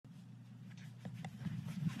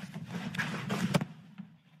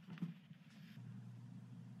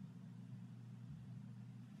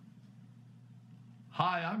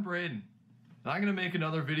Hi, I'm Braden, and I'm gonna make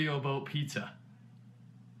another video about pizza.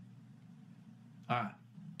 Alright.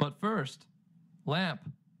 But first, Lamp.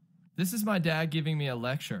 This is my dad giving me a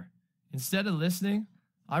lecture. Instead of listening,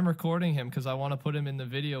 I'm recording him because I want to put him in the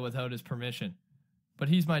video without his permission. But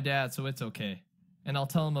he's my dad, so it's okay. And I'll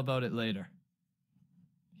tell him about it later.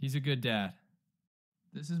 He's a good dad.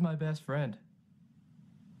 This is my best friend.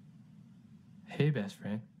 Hey, best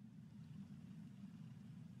friend.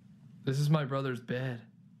 This is my brother's bed.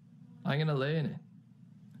 I'm gonna lay in it.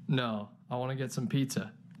 No, I want to get some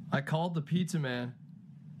pizza. I called the pizza man.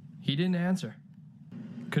 He didn't answer.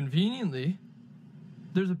 Conveniently,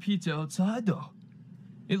 there's a pizza outside though.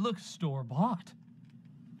 It looks store-bought.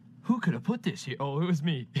 Who could have put this here? Oh, it was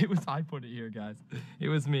me. I put it here, guys. It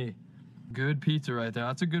was me. Good pizza right there.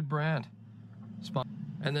 That's a good brand.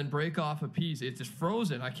 And then break off a piece. It's just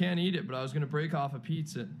frozen. I can't eat it, but I was gonna break off a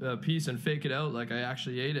piece and fake it out like I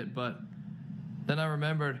actually ate it. But then I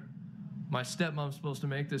remembered my stepmom's supposed to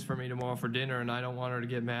make this for me tomorrow for dinner, and I don't want her to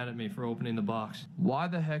get mad at me for opening the box. Why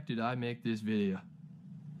the heck did I make this video?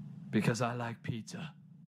 Because I like pizza.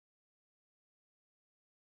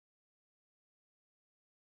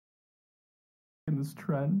 In this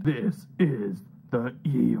trend, this is the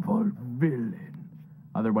evil villain,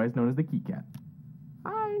 otherwise known as the Key Cat.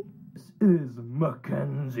 Hi. This is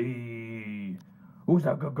Mackenzie. Who's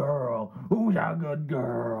a good girl? Who's a good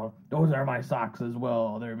girl? Those are my socks as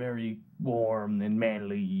well. They're very warm and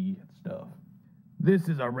manly and stuff. This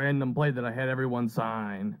is a random play that I had everyone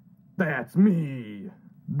sign. That's me.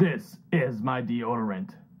 This is my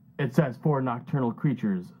deodorant. It says for nocturnal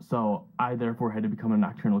creatures, so I therefore had to become a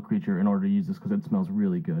nocturnal creature in order to use this because it smells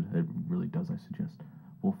really good. It really does, I suggest.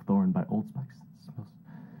 Wolfthorn by Old Spice.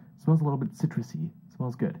 It smells a little bit citrusy. It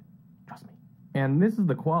smells good. Trust me. And this is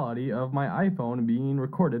the quality of my iPhone being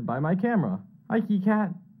recorded by my camera. Hi, Key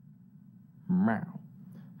Cat. Meow.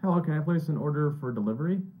 Hello, can I place an order for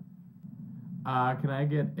delivery? Can I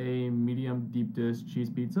get a medium deep dish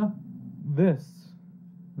cheese pizza? This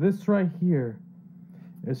right here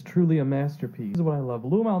is truly a masterpiece. This is what I love.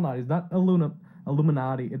 Lou Malnati's, not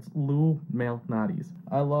Illuminati, it's Lou Malnati's.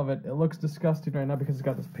 I love it. It looks disgusting right now because it's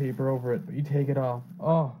got this paper over it, but you take it off.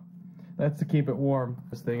 Oh, that's to keep it warm.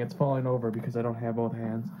 This thing, it's falling over because I don't have both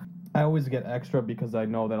hands. I always get extra because I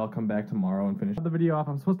know that I'll come back tomorrow and finish the video off.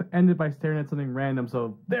 I'm supposed to end it by staring at something random,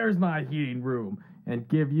 so there's my heating room, and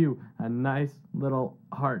give you a nice little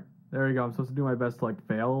heart. There you go. I'm supposed to do my best to like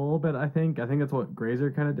fail a little bit, I think. I think that's what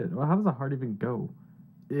Grazer kind of did. Well, how does a heart even go?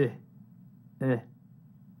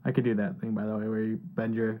 I could do that thing, by the way, where you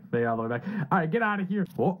bend your thing all the way back. Alright, get out of here.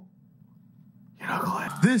 Oh. You're not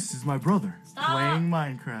glad. This is my brother. Stop. Playing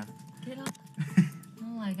Minecraft. Get up. Oh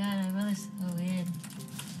my god, my brother's so weird.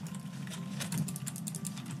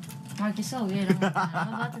 Mark, you're so weird. Oh my god,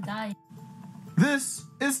 I'm about to die. This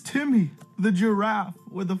is Timmy, the giraffe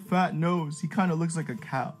with a fat nose. He kind of looks like a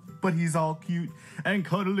cow, but he's all cute and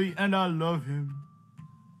cuddly, and I love him.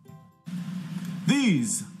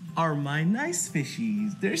 These are my nice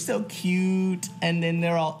fishies. They're so cute, and then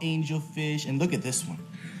they're all angelfish. And look at this one,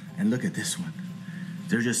 and look at this one.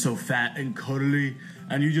 They're just so fat and cuddly,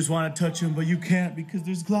 and you just want to touch them, but you can't because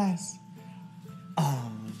there's glass.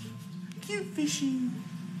 Oh, cute fishy.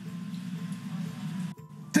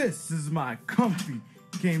 This is my comfy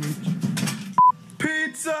gaming.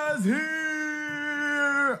 Pizza's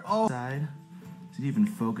here! Oh, side. Is it even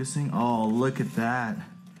focusing? Oh, look at that.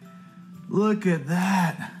 Look at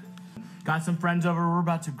that. Got some friends over. We're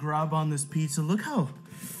about to grub on this pizza. Look how.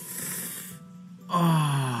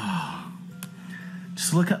 Oh.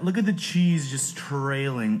 Just look at the cheese just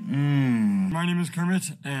trailing. My name is Kermit,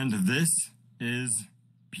 and this is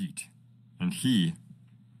Pete. And he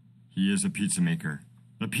is a pizza maker.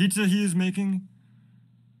 The pizza he is making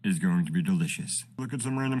is going to be delicious. Look at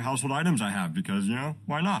some random household items I have because, you know,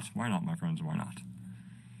 why not? Why not, my friends? Why not?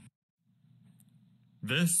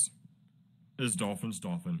 This is Dolphin's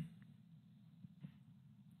Dolphin.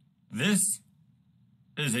 This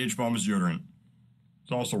is H-Bomb's deodorant.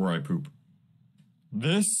 It's also where I poop.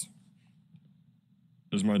 This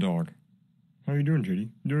is my dog. How you doing, JD?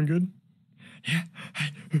 You doing good? Yeah.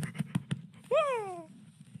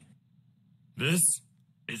 This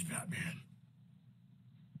is Batman.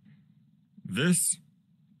 This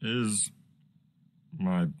is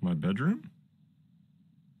my bedroom.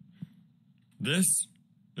 This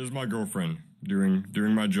is my girlfriend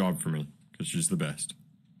doing my job for me because she's the best.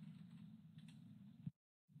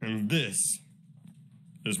 And this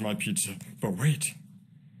is my pizza. But wait.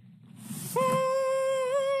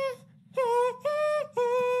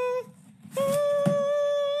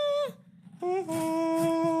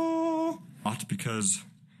 Not because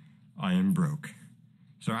I am broke.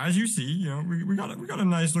 So as you see, you know, we got a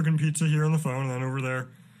nice looking pizza here on the phone, and then over there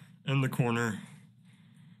in the corner,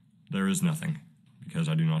 there is nothing because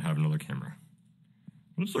I do not have another camera.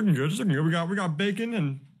 But it's looking good. It's looking good. We got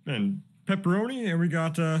bacon and pepperoni, and we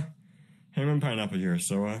got ham and pineapple here.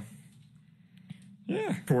 So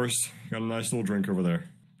yeah, of course, got a nice little drink over there.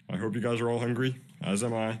 I hope you guys are all hungry, as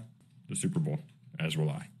am I. The Super Bowl, as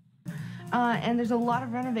will I. And there's a lot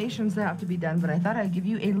of renovations that have to be done, but I thought I'd give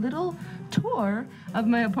you a little tour of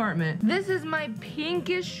my apartment. This is my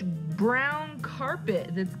pinkish brown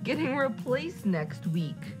carpet that's getting replaced next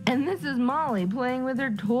week. And this is Molly playing with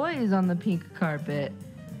her toys on the pink carpet.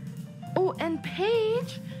 Oh, and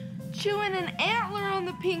Paige chewing an antler on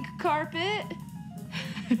the pink carpet.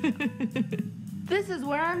 This is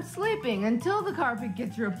where I'm sleeping until the carpet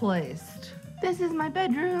gets replaced. This is my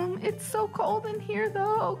bedroom. It's so cold in here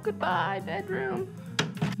though. Goodbye, bedroom.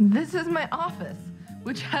 This is my office,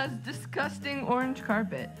 which has disgusting orange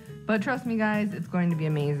carpet. But trust me guys, it's going to be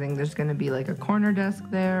amazing. There's gonna be like a corner desk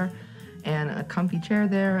there and a comfy chair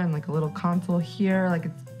there and like a little console here. Like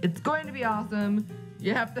it's going to be awesome.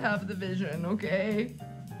 You have to have the vision, okay?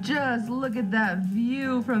 Just look at that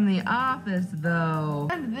view from the office though.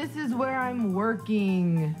 And this is where I'm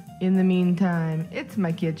working. In the meantime, it's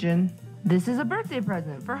my kitchen. This is a birthday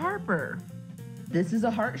present for Harper. This is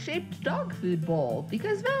a heart-shaped dog food bowl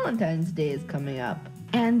because Valentine's Day is coming up.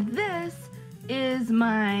 And this is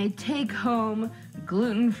my take-home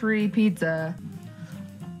gluten-free pizza.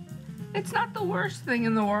 It's not the worst thing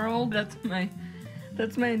in the world. That's my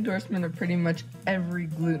endorsement of pretty much every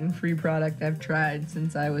gluten-free product I've tried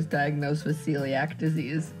since I was diagnosed with celiac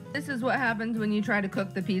disease. This is what happens when you try to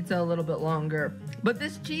cook the pizza a little bit longer. But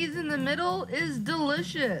this cheese in the middle is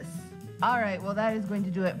delicious. Alright, well that is going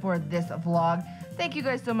to do it for this vlog. Thank you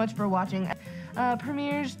guys so much for watching.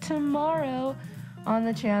 Premieres tomorrow on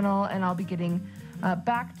the channel, and I'll be getting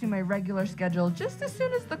back to my regular schedule just as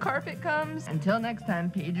soon as the carpet comes. Until next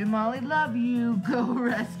time, Paige and Molly love you. Go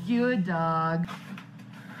rescue a dog.